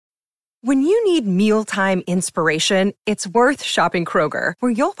When you need mealtime inspiration, it's worth shopping Kroger,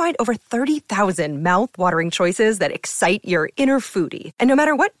 where you'll find over 30,000 mouth-watering choices that excite your inner foodie. And no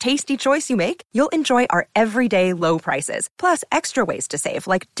matter what tasty choice you make, you'll enjoy our everyday low prices, plus extra ways to save,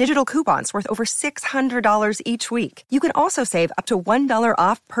 like digital coupons worth over $600 each week. You can also save up to $1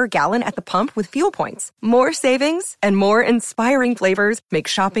 off per gallon at the pump with fuel points. More savings and more inspiring flavors make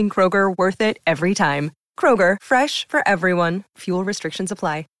shopping Kroger worth it every time. Kroger, fresh for everyone. Fuel restrictions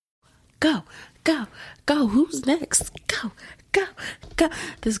apply. Go, go, go. Who's next? Go, go, go.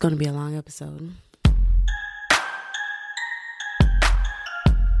 This is going to be a long episode.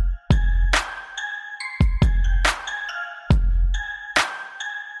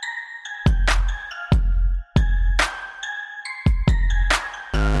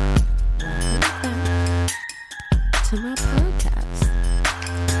 To my podcast.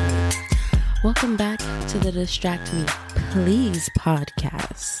 Welcome back to the Distract Me Please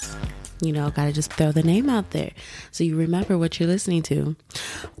podcast. You know, gotta just throw the name out there so you remember what you're listening to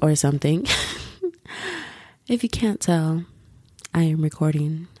or something. If you can't tell, I am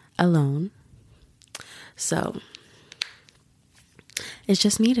recording alone. So, it's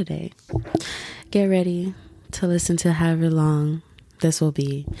just me today. Get ready to listen to however long this will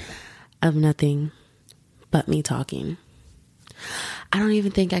be of nothing but me talking. I don't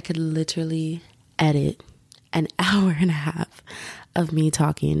even think I could literally edit an hour and a half of me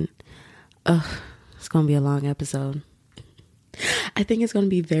talking. Ugh, it's going to be a long episode. I think it's going to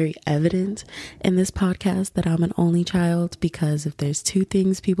be very evident in this podcast that I'm an only child, because if there's two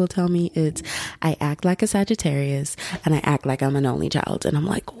things people tell me, it's I act like a Sagittarius and I act like I'm an only child. And I'm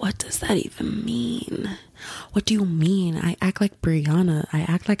like, what does that even mean? What do you mean? I act like Brianna. I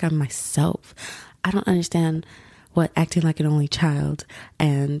act like I'm myself. I don't understand what acting like an only child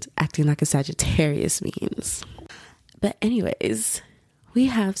and acting like a Sagittarius means. But anyways, we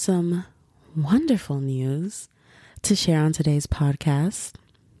have some wonderful news to share on today's podcast.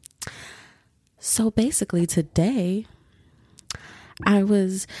 So basically today, I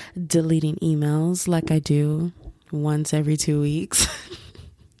was deleting emails like I do once every 2 weeks.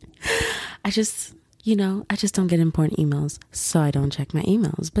 I just don't get important emails, so I don't check my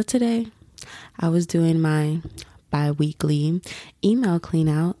emails. But today, I was doing my bi-weekly email clean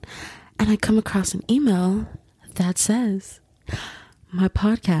out, and I come across an email that says, my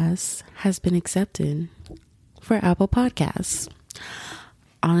podcast has been accepted for Apple Podcasts.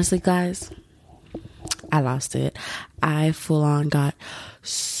 Honestly, guys, I lost it. I full on got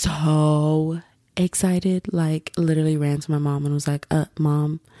so excited, like literally ran to my mom and was like,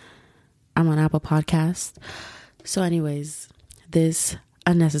 Mom, I'm on Apple Podcasts. So anyways, this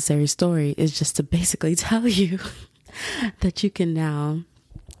unnecessary story is just to basically tell you that you can now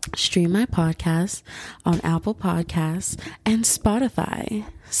stream my podcast on Apple Podcasts and Spotify.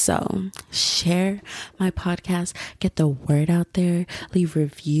 So share my podcast, get the word out there, leave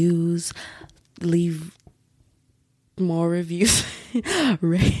reviews, leave more reviews.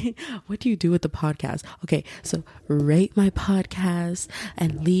 Rate. What do you do with the podcast? Okay, so rate my podcast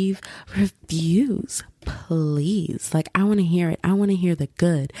and leave reviews, please. Like, I want to hear it. I want to hear the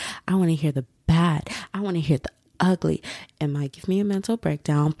good. I want to hear the bad. I want to hear the ugly. It might give me a mental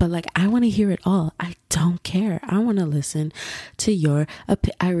breakdown, but like, I want to hear it all. I don't care. I want to listen to your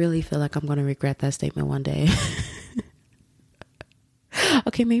I really feel like I'm going to regret that statement one day.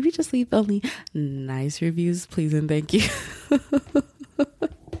 Okay, maybe just leave only nice reviews, please and thank you.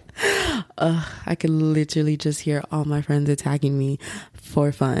 I could literally just hear all my friends attacking me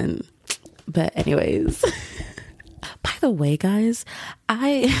for fun. But anyways, by the way, guys,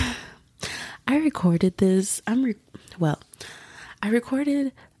 I recorded this. I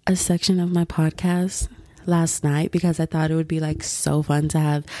recorded a section of my podcast last night because I thought it would be like so fun to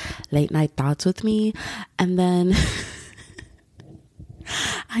have late night thoughts with me. And then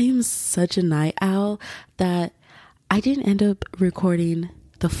I am such a night owl that I didn't end up recording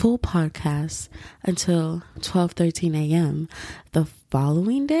the full podcast until 12:13 a.m. the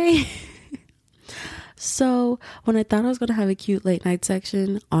following day. So when I thought I was going to have a cute late night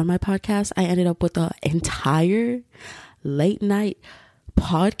section on my podcast, I ended up with the entire late night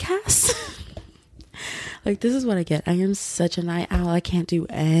podcast. Like, this is what I get. I am such a night owl. I can't do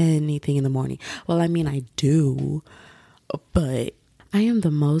anything in the morning. Well, I mean, I do, but I am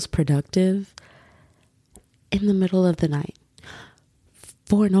the most productive in the middle of the night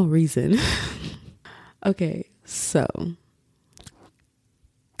for no reason. Okay, so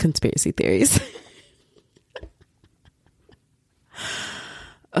conspiracy theories.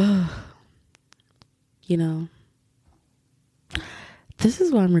 You know, this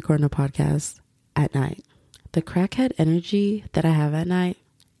is why I'm recording a podcast at night. The crackhead energy that I have at night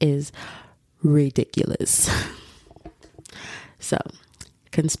is ridiculous. So,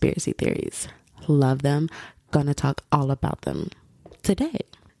 conspiracy theories. Love them. Gonna talk all about them today.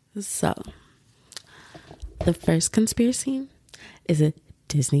 So, the first conspiracy is a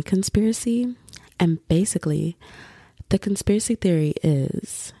Disney conspiracy. And basically, the conspiracy theory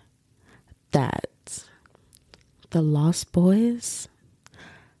is that the Lost Boys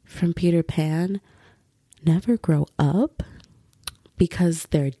from Peter Pan never grow up because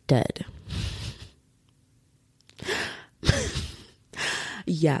they're dead.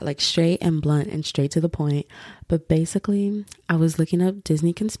 Yeah, like straight and blunt and straight to the point. But basically, I was looking up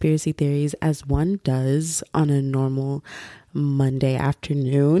Disney conspiracy theories as one does on a normal Monday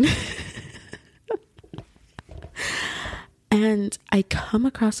afternoon. And I come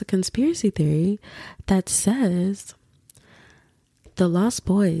across a conspiracy theory that says the Lost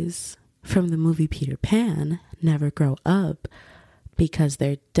Boys from the movie Peter Pan never grow up because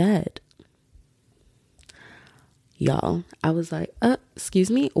they're dead. Y'all, I was like,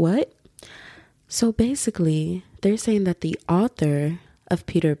 excuse me, what? So basically, they're saying that the author of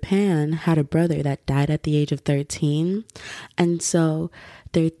Peter Pan had a brother that died at the age of 13. And so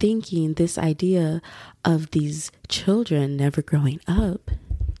they're thinking this idea of these children never growing up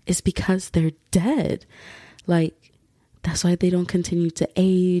is because they're dead. Like, that's why they don't continue to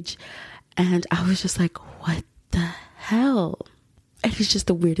age. And I was just like, what the hell? It was just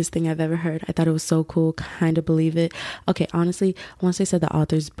the weirdest thing I've ever heard. I thought it was so cool. Kind of believe it. Okay, honestly, once they said the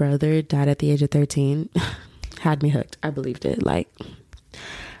author's brother died at the age of 13, had me hooked. I believed it. Like,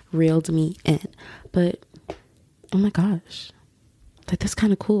 reeled me in. But, oh my gosh. Like, that's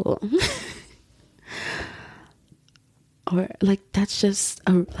kind of cool. Or, like, that's just,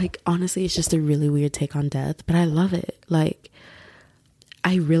 honestly, it's just a really weird take on death. But I love it. Like,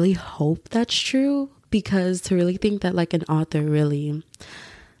 I really hope that's true. Because to really think that like an author really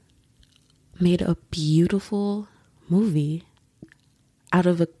made a beautiful movie out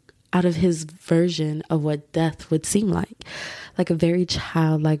of his version of what death would seem like a very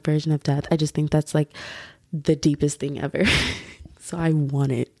childlike version of death. I just think that's like the deepest thing ever. So I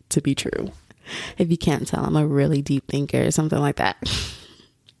want it to be true. If you can't tell, I'm a really deep thinker or something like that.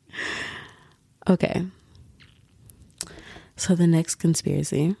 Okay. So the next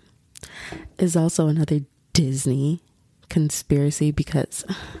conspiracy is also another Disney conspiracy because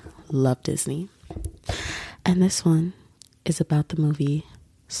I love Disney. And this one is about the movie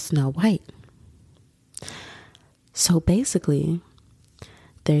Snow White. So basically,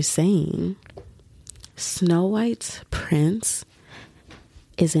 they're saying Snow White's prince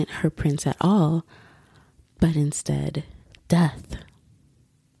isn't her prince at all, but instead death.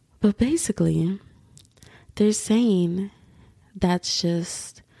 But basically, they're saying that's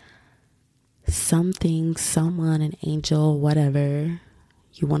just something, someone, an angel, whatever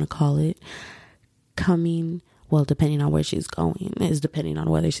you want to call it, coming, well, depending on where she's going, is depending on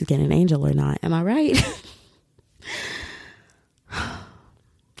whether she's getting an angel or not. Am I right?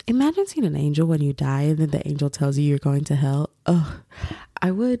 Imagine seeing an angel when you die and then the angel tells you you're going to hell. Ugh,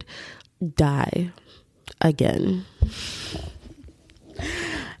 I would die again.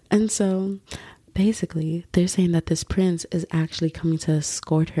 And so basically, they're saying that this prince is actually coming to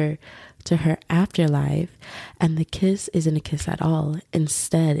escort her to her afterlife, and the kiss isn't a kiss at all.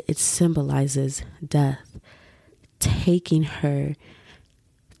 Instead, it symbolizes death, taking her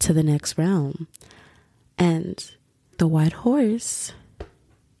to the next realm. And the white horse,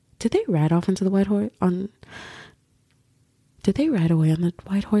 did they ride off into the white horse did they ride away on the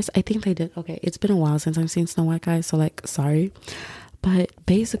white horse? I think they did. Okay, it's been a while since I've seen Snow White, guys, so like, sorry. But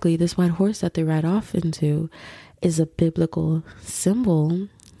basically, this white horse that they ride off into is a biblical symbol,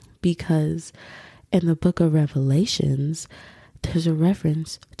 because in the book of Revelations, there's a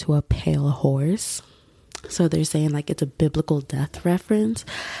reference to a pale horse. So they're saying like it's a biblical death reference.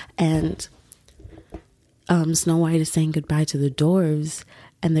 And Snow White is saying goodbye to the dwarves,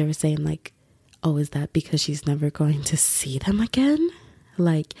 and they were saying like, oh, is that because she's never going to see them again?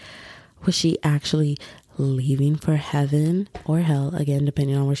 Like, was she actually leaving for heaven or hell, again,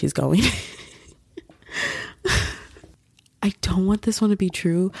 depending on where she's going? I don't want this one to be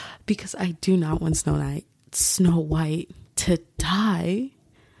true, because I do not want Snow White to die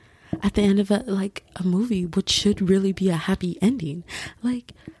at the end of a movie, which should really be a happy ending.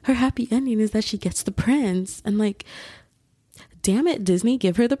 Like, her happy ending is that she gets the prince, and like, damn it, Disney,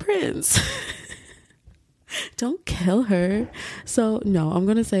 give her the prince. Don't kill her. So no, I'm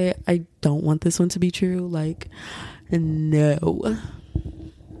gonna say I don't want this one to be true. Like, no.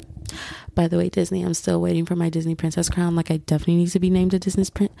 By the way, Disney, I'm still waiting for my Disney princess crown. Like, I definitely need to be named a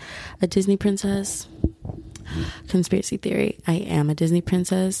Disney princess. Conspiracy theory. I am a Disney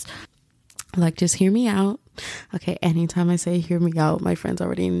princess. Like, just hear me out. Okay, anytime I say hear me out, my friends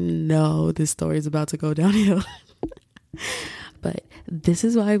already know this story is about to go downhill. But this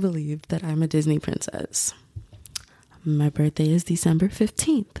is why I believe that I'm a Disney princess. My birthday is December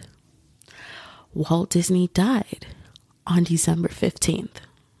 15th. Walt Disney died on December 15th.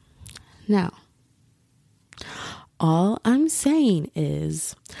 Now, all I'm saying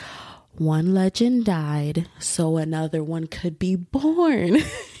is one legend died so another one could be born.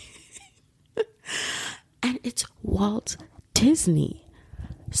 And it's Walt Disney.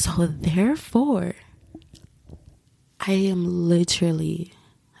 So therefore, I am literally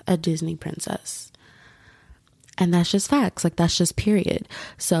a Disney princess. And that's just facts. Like, that's just period.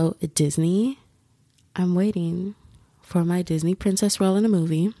 So Disney, I'm waiting for my Disney princess role in a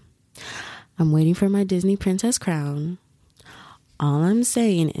movie. I'm waiting for my Disney princess crown. All I'm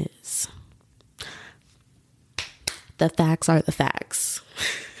saying is the facts are the facts.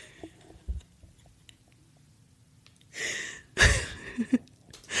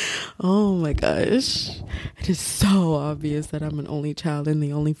 Oh my gosh. It is so obvious that I'm an only child and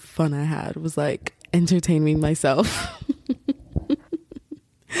the only fun I had was like entertaining myself.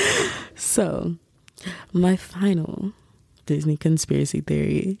 So, my final Disney conspiracy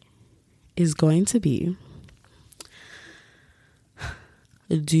theory is going to be,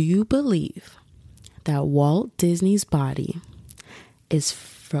 do you believe that Walt Disney's body is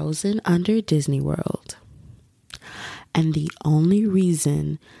frozen under Disney World? And the only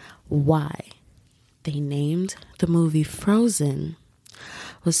reason why they named the movie Frozen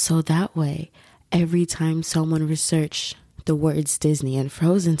was so that way every time someone researched the words Disney and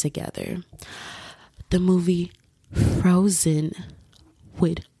Frozen together, the movie Frozen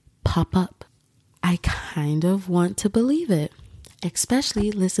would pop up. I kind of want to believe it.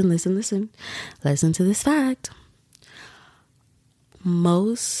 Especially, listen to this fact.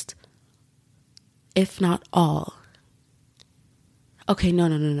 Most, if not all, okay,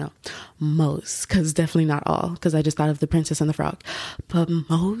 no. Most, because definitely not all, because I just thought of The Princess and the Frog. But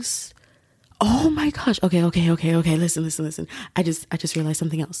most, oh my gosh. Okay. Listen. I just realized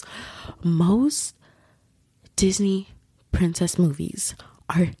something else. Most Disney princess movies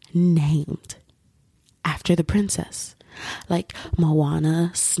are named after the princess. Like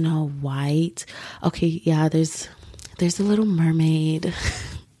Moana, Snow White. Okay, yeah, there's a Little Mermaid.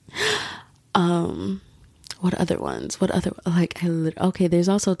 What other ones? Okay, there's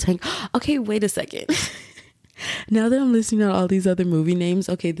also Tank. Okay, wait a second. Now that I'm listening to all these other movie names,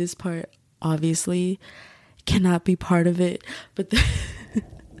 okay, this part obviously cannot be part of it, but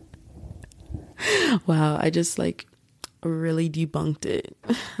wow, I just like really debunked it.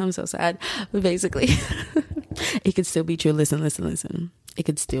 I'm so sad. But basically, it could still be true. Listen. It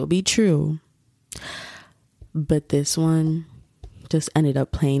could still be true. But this one just ended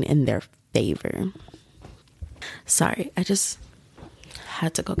up playing in their favor. Sorry, I just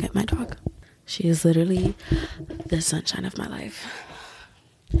had to go get my dog. She is literally the sunshine of my life.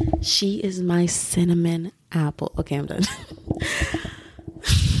 She is my cinnamon apple. Okay, I'm done.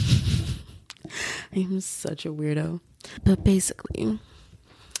 I'm such a weirdo. But basically,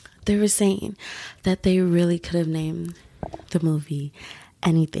 they were saying that they really could have named the movie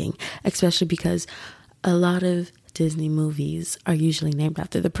anything, especially because a lot of Disney movies are usually named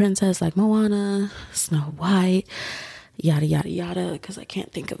after the princess, like Moana, Snow White, yada yada yada, because I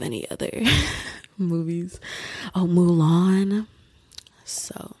can't think of any other movies. Oh, Mulan,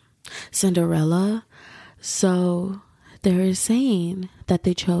 so Cinderella. So they're saying that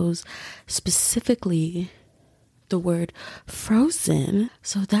they chose specifically the word Frozen,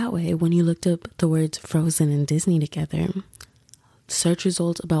 so that way when you looked up the words Frozen and Disney together, search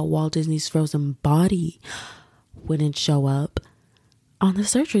results about Walt Disney's Frozen body wouldn't show up on the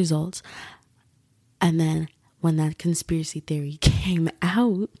search results. And then when that conspiracy theory came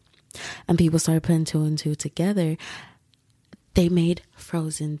out and people started putting two and two together, they made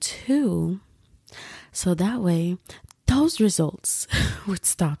Frozen 2, so that way those results would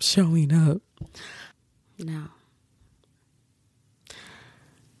stop showing up. Now,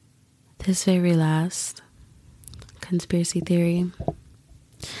 this very last conspiracy theory,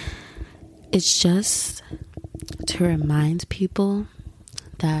 it's just to remind people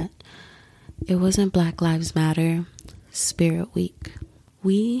that it wasn't Black Lives Matter Spirit Week.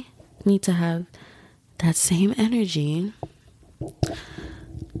 We need to have that same energy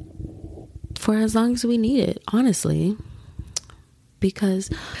for as long as we need it, honestly, because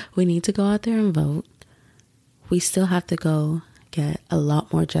we need to go out there and vote. We still have to go get a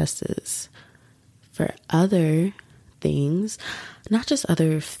lot more justice for other things, not just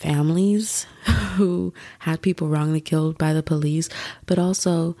other families who had people wrongly killed by the police, but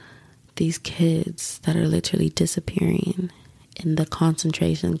also these kids that are literally disappearing in the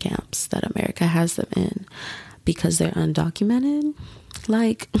concentration camps that America has them in because they're undocumented.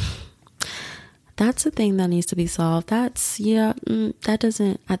 Like, that's a thing that needs to be solved. That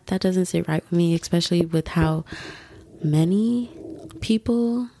doesn't sit right with me, especially with how many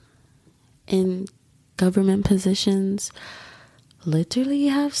people in government positions literally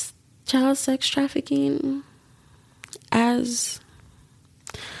have child sex trafficking as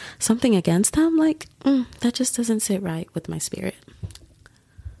something against them. Like, that just doesn't sit right with my spirit.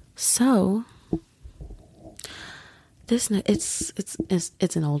 So it's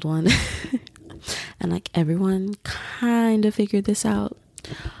an old one. And like, everyone kind of figured this out,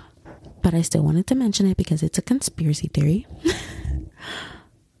 but I still wanted to mention it because it's a conspiracy theory.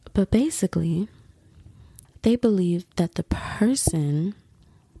 But basically, they believe that the person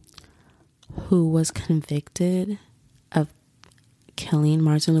who was convicted of killing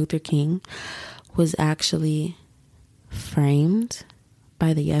Martin Luther King was actually framed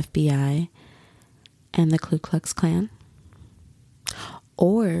by the FBI and the Ku Klux Klan,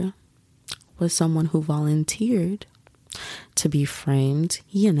 or was someone who volunteered to be framed,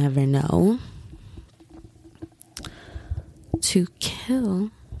 you never know, to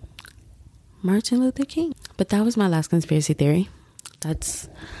kill Martin Luther King. But that was my last conspiracy theory. That's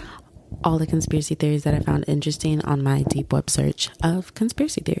all the conspiracy theories that I found interesting on my deep web search of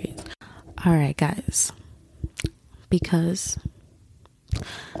conspiracy theories. All right, guys, because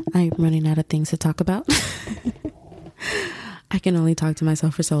I'm running out of things to talk about. I can only talk to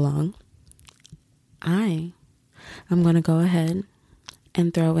myself for so long. I am going to go ahead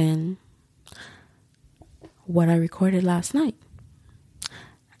and throw in what I recorded last night.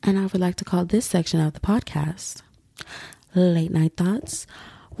 And I would like to call this section of the podcast Late Night Thoughts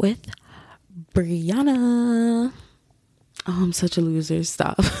with Brianna. Oh, I'm such a loser.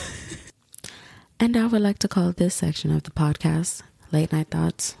 Stop. And I would like to call this section of the podcast Late Night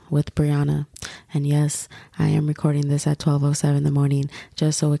Thoughts with Brianna. And yes, I am recording this at 12:07 in the morning,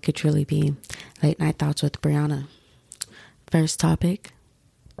 just so it could truly be Late Night Thoughts with Brianna. First topic,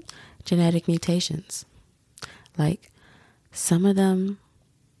 genetic mutations. Like, some of them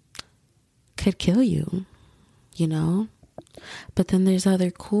could kill you, you know? But then there's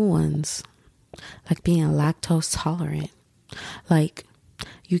other cool ones, like being lactose tolerant. Like,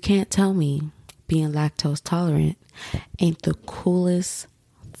 you can't tell me being lactose tolerant ain't the coolest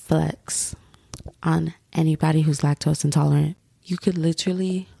flex on anybody who's lactose intolerant. You could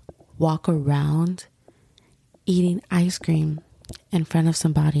literally walk around eating ice cream in front of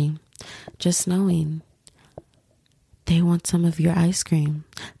somebody, just knowing they want some of your ice cream,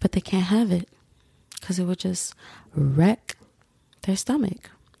 but they can't have it because it would just wreck their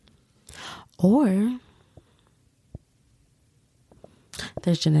stomach. Or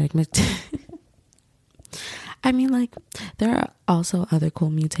there's genetic I mean, like, there are also other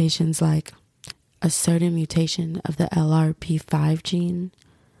cool mutations, like a certain mutation of the LRP5 gene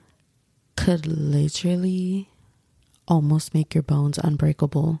could literally almost make your bones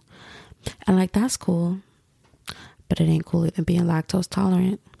unbreakable. And like, that's cool, but it ain't cooler than being lactose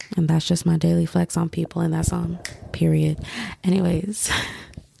tolerant. And that's just my daily flex on people, and that's on period. Anyways,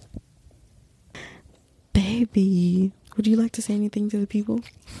 baby, would you like to say anything to the people?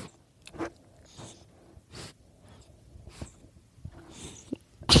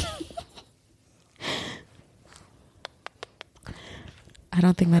 I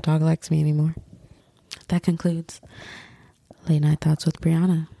don't think my dog likes me anymore. That concludes Late Night Thoughts with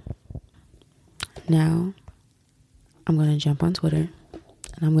Brianna. Now, I'm going to jump on Twitter,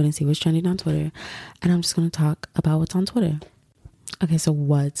 and I'm going to see what's trending on Twitter, and I'm just going to talk about what's on Twitter. Okay, so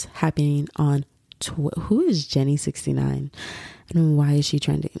what's happening on Twitter? Who is Jenny69, and why is she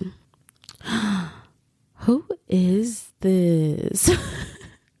trending? Who is this?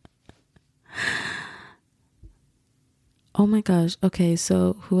 Oh my gosh. Okay,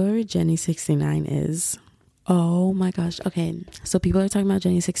 so whoever Jenny69 is, oh my gosh. Okay, so people are talking about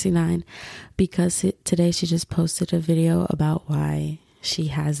Jenny69 because today she just posted a video about why she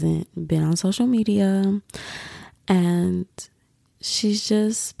hasn't been on social media, and she's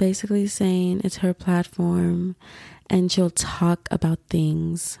just basically saying it's her platform and she'll talk about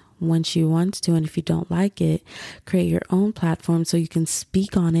things when she wants to, and if you don't like it, create your own platform so you can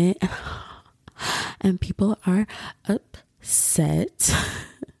speak on it. And people are upset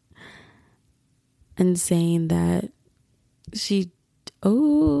and saying that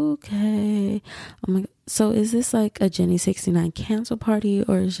okay. Oh my, so is this like a Jenny69 cancel party,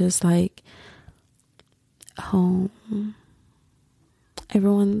 or is just like home,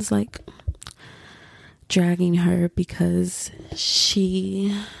 everyone's like dragging her because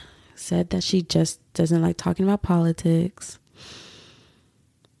she said that she just doesn't like talking about politics.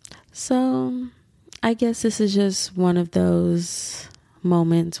 So I guess this is just one of those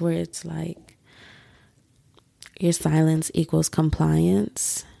moments where it's like your silence equals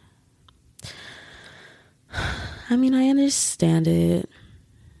compliance. I mean, I understand it.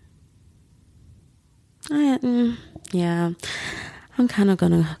 Yeah, I'm kind of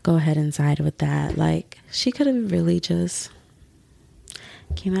gonna go ahead and side with that. Like, she could have really just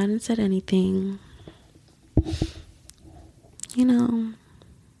came out and said anything. You know,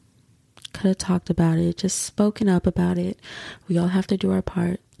 could have talked about it, just spoken up about it. We all have to do our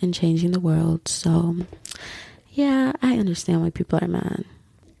part in changing the world. So, yeah, I understand why people are mad.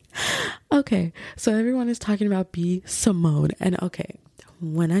 Okay, so everyone is talking about B. Simone. And okay,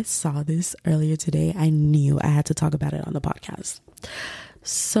 when I saw this earlier today, I knew I had to talk about it on the podcast.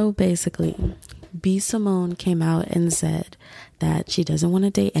 So basically, B. Simone came out and said that she doesn't want to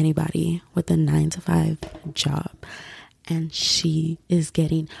date anybody with a 9-to-5 job. And she is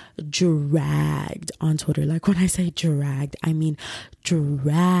getting dragged on Twitter. Like, when I say dragged, I mean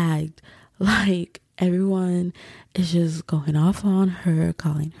dragged. Like, everyone is just going off on her,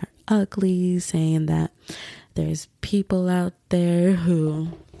 calling her ugly, saying that there's people out there who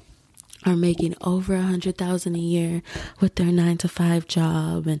are making over $100,000 a year with their 9-to-5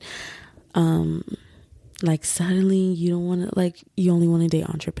 job, and like, suddenly you don't want to, like, you only want to date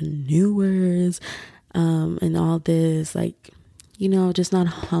entrepreneurs, and all this, like, you know, just not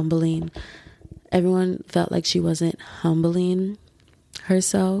humbling. Everyone felt like she wasn't humbling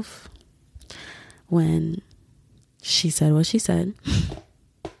herself when she said what she said.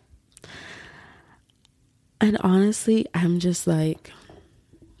 And honestly, I'm just like,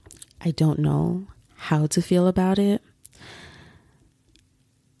 I don't know how to feel about it.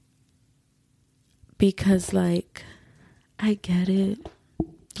 Because, like, I get it.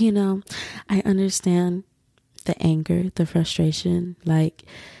 You know, I understand the anger, the frustration. Like,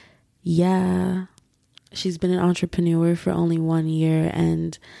 yeah, she's been an entrepreneur for only 1 year,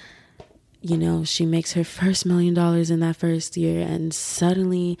 and you know, she makes her first $1 million in that first year, and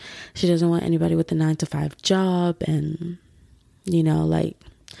suddenly she doesn't want anybody with a 9-to-5 job, and, you know, like,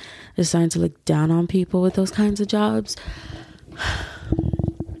 they're starting to look down on people with those kinds of jobs.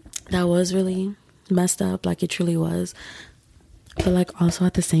 That was really messed up, like, it truly was. But, like, also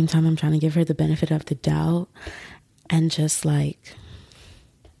at the same time, I'm trying to give her the benefit of the doubt, and just, like,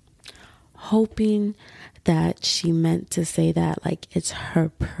 hoping that she meant to say that, like, it's her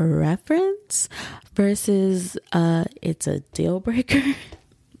preference versus it's a deal breaker.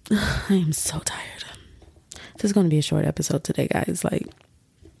 I am so tired. This is going to be a short episode today, guys. Like,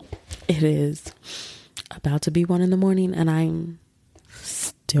 it is about to be 1 a.m. and I'm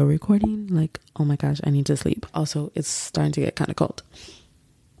still recording. Like, oh my gosh, I need to sleep. Also, it's starting to get kind of cold.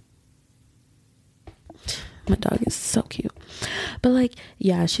 My dog is so cute. But, like,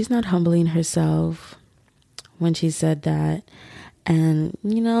 yeah, she's not humbling herself when she said that. And,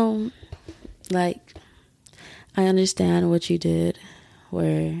 you know, like, I understand what you did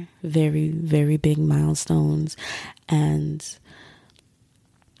were very, very big milestones, and,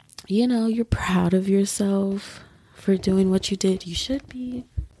 you know, you're proud of yourself for doing what you did. You should be.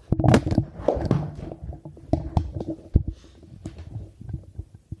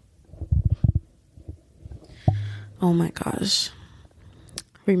 Oh my gosh.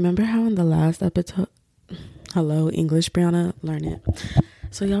 Remember how in the last episode, hello, English, Brianna, learn it.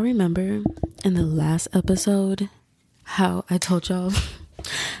 So y'all remember in the last episode how I told y'all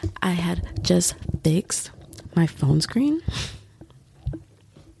I had just fixed my phone screen?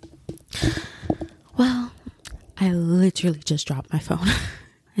 Well, I literally just dropped my phone.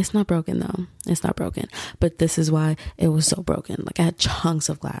 It's not broken though. It's not broken. But this is why it was so broken. Like, I had chunks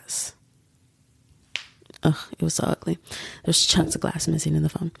of glass. Ugh, it was so ugly. There's chunks of glass missing in the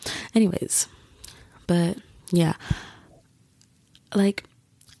phone. Anyways, but yeah, like,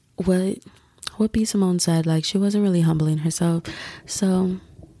 what B. Simone said, like, she wasn't really humbling herself. So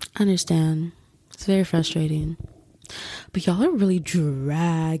I understand. It's very frustrating. But y'all are really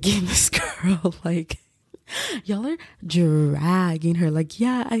dragging this girl. Like, y'all are dragging her. Like,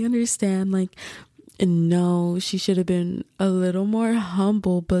 yeah, I understand. Like, no, she should have been a little more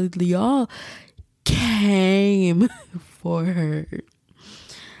humble, but y'all came for her.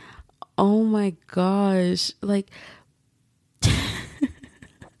 Oh my gosh. Like,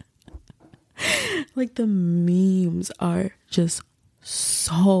 like, the memes are just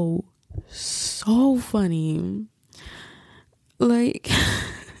so funny. Like,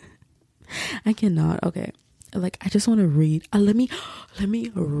 I cannot. Okay, Like, I just want to read. Let me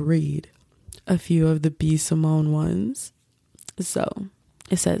read a few of the B. Simone ones. So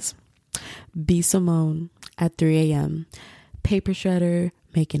it says, B. Simone at 3 a.m. Paper shredder,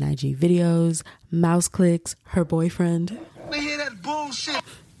 making IG videos, mouse clicks, her boyfriend. To hear that bullshit.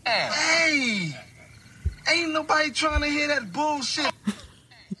 Hey, ain't nobody trying to hear that bullshit.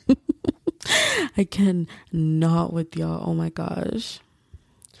 I cannot with y'all. Oh my gosh.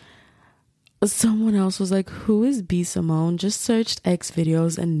 Someone else was like, who is B. Simone? Just searched X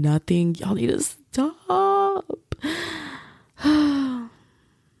videos and nothing. Y'all need to stop.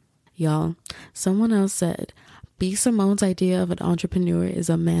 Y'all, someone else said, B. Simone's idea of an entrepreneur is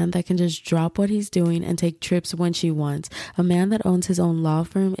a man that can just drop what he's doing and take trips when she wants. A man that owns his own law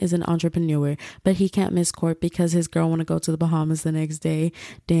firm is an entrepreneur, but he can't miss court because his girl want to go to the Bahamas the next day.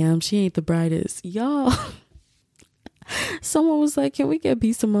 Damn, she ain't the brightest. Y'all. Someone was like, can we get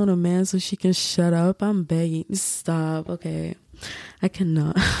B. Simone a man so she can shut up? I'm begging. Stop. Okay. I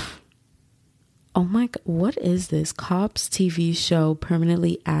cannot. Oh my God. What is this? Cops TV show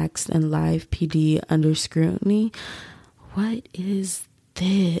permanently axed and live PD under scrutiny. What is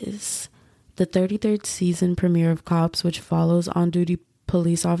this? The 33rd season premiere of Cops, which follows on-duty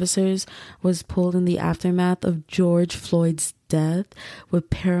police officers, was pulled in the aftermath of George Floyd's death, with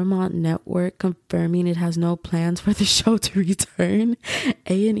Paramount Network confirming it has no plans for the show to return.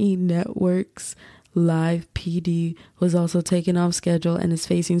 A&E Network's live PD was also taken off schedule and is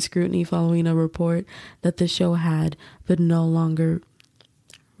facing scrutiny following a report that the show had but no longer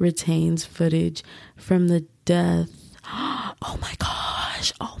retains footage from the death. Oh my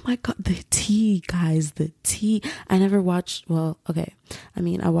gosh. Oh my God. The tea, guys. The tea. I never watched, well, okay. I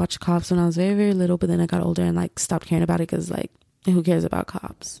mean, I watched Cops when I was very, very little, but then I got older and like stopped caring about it because like, who cares about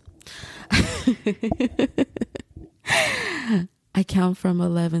cops? I count from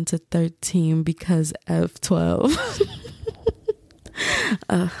 11 to 13 because F12.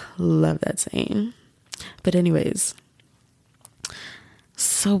 Love that saying. But anyways,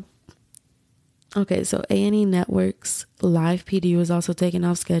 so A&E Network's live PD was also taken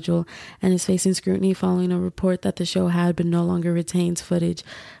off schedule and is facing scrutiny following a report that the show had but no longer retains footage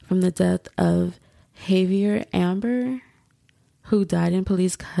from the death of Javier Amber, who died in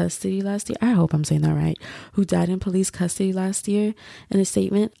police custody last year. I hope I'm saying that right. Who died in police custody last year. In a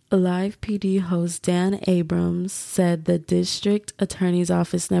statement, live PD host Dan Abrams said the district attorney's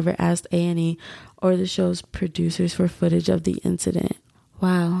office never asked A&E or the show's producers for footage of the incident.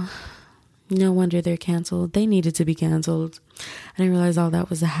 Wow. No wonder they're canceled. They needed to be canceled. I didn't realize all that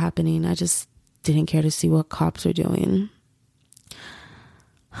was happening. I just didn't care to see what cops were doing.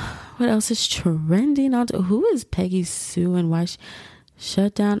 What else is trending? Who is Peggy Sue and why she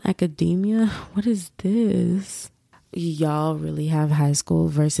shut down academia? What is this? Y'all really have high school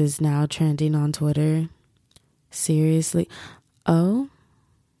versus now trending on Twitter? Seriously? Oh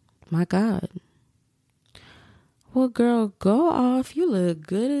my God. Well, girl, go off. You look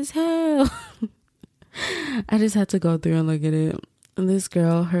good as hell. I just had to go through and look at it. And this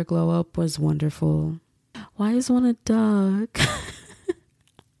girl, her glow up was wonderful. Why is one a dog?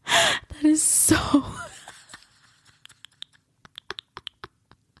 That is so...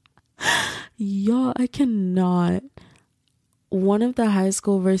 Y'all, I cannot. One of the high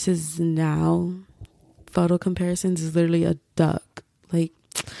school versus now photo comparisons is literally a duck. Like,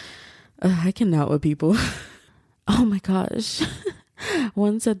 I cannot with people. Oh my gosh.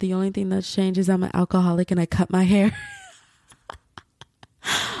 One said the only thing that's changed is I'm an alcoholic and I cut my hair.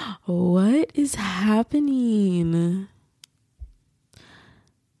 What is happening?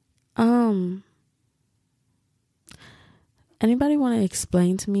 Anybody want to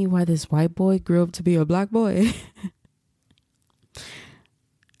explain to me why this white boy grew up to be a black boy?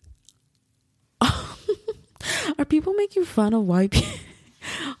 Are people making fun of white people?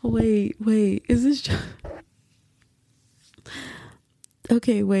 Wait, is this just...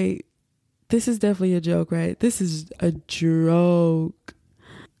 Okay, wait. This is definitely a joke, right? This is a joke.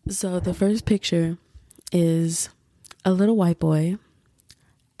 So the first picture is a little white boy.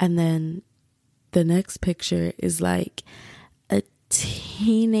 And then the next picture is like a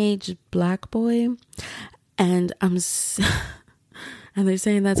teenage black boy. And and they're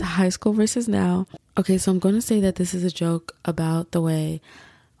saying that's high school versus now. Okay, so I'm going to say that this is a joke about the way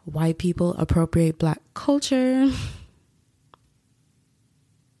white people appropriate black culture.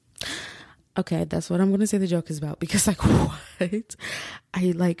 Okay, that's what I'm going to say the joke is about. Because like, what?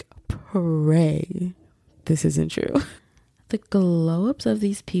 I like pray this isn't true. The glow ups of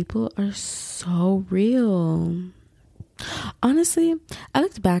these people are so real. Honestly, I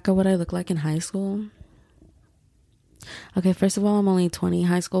looked back at what I looked like in high school. Okay, first of all, I'm only 20.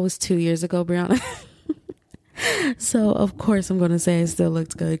 High school was 2 years ago, Brianna. So of course I'm going to say it still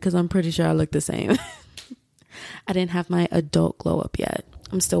looked good because I'm pretty sure I look the same. I didn't have my adult glow up yet.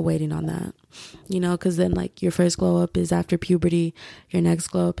 I'm still waiting on that, you know, because then like your first glow up is after puberty. Your next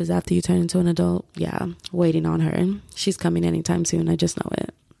glow up is after you turn into an adult. Yeah, waiting on her. She's coming anytime soon. I just know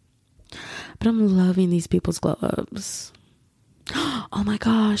it. But I'm loving these people's glow ups. Oh my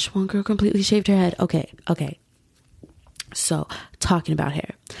gosh, one girl completely shaved her head. Okay. So talking about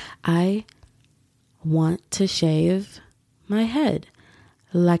hair, I want to shave my head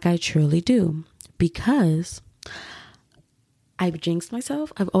like I truly do because I've jinxed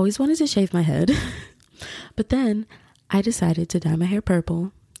myself. I've always wanted to shave my head, but then I decided to dye my hair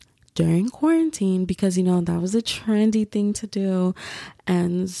purple during quarantine because, you know, that was a trendy thing to do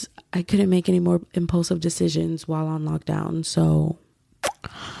and I couldn't make any more impulsive decisions while on lockdown. So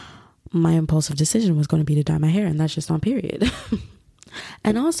my impulsive decision was going to be to dye my hair, and that's just on period.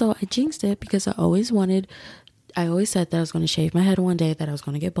 And also I jinxed it because I always said that I was going to shave my head one day, that I was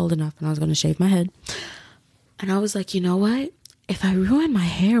going to get bold enough and I was going to shave my head. And I was like, you know what? If I ruin my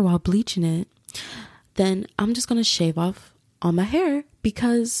hair while bleaching it, then I'm just going to shave off all my hair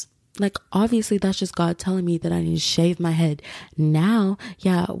because, like, obviously that's just God telling me that I need to shave my head now.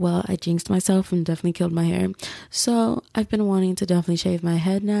 Yeah, well, I jinxed myself and definitely killed my hair. So I've been wanting to definitely shave my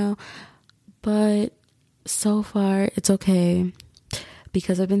head now. But so far, it's okay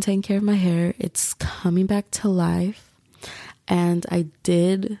because I've been taking care of my hair. It's coming back to life. And I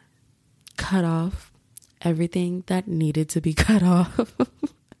did cut off everything that needed to be cut off.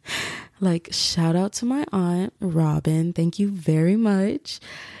 Like, shout out to my aunt, Robin. Thank you very much.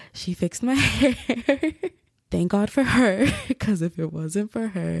 She fixed my hair. Thank God for her, because if it wasn't for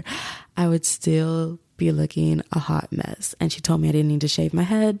her, I would still be looking a hot mess. And she told me I didn't need to shave my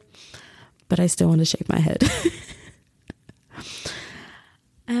head, but I still want to shave my head.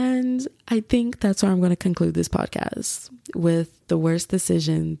 And I think that's where I'm going to conclude this podcast, with the worst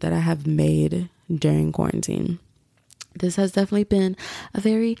decision that I have made during quarantine. This has definitely been a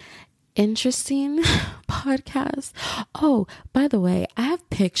very interesting podcast. Oh, by the way, I have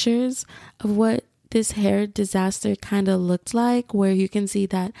pictures of what this hair disaster kind of looked like, where you can see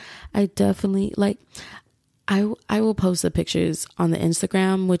that I definitely, like, I will post the pictures on the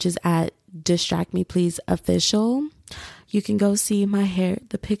Instagram, which is at Distract Me Please Official. You can go see my hair,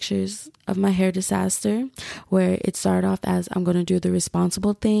 the pictures of my hair disaster, where it started off as I'm going to do the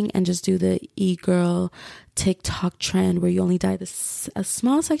responsible thing and just do the e-girl TikTok trend where you only dye a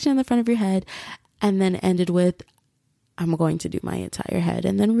small section in the front of your head, and then ended with I'm going to do my entire head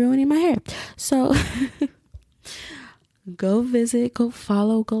and then ruining my hair. So go visit, go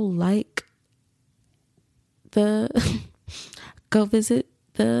follow, go like go visit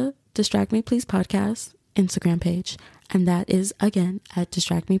the Distract Me Please podcast Instagram page. And that is, again, at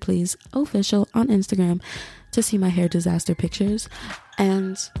Distract Me Please Official on Instagram to see my hair disaster pictures.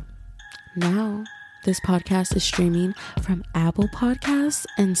 And now this podcast is streaming from Apple Podcasts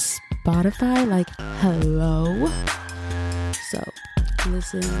and Spotify. Like, hello. So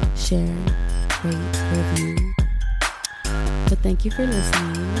listen, share, rate, review. But thank you for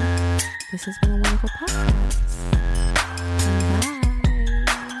listening. This has been a wonderful podcast.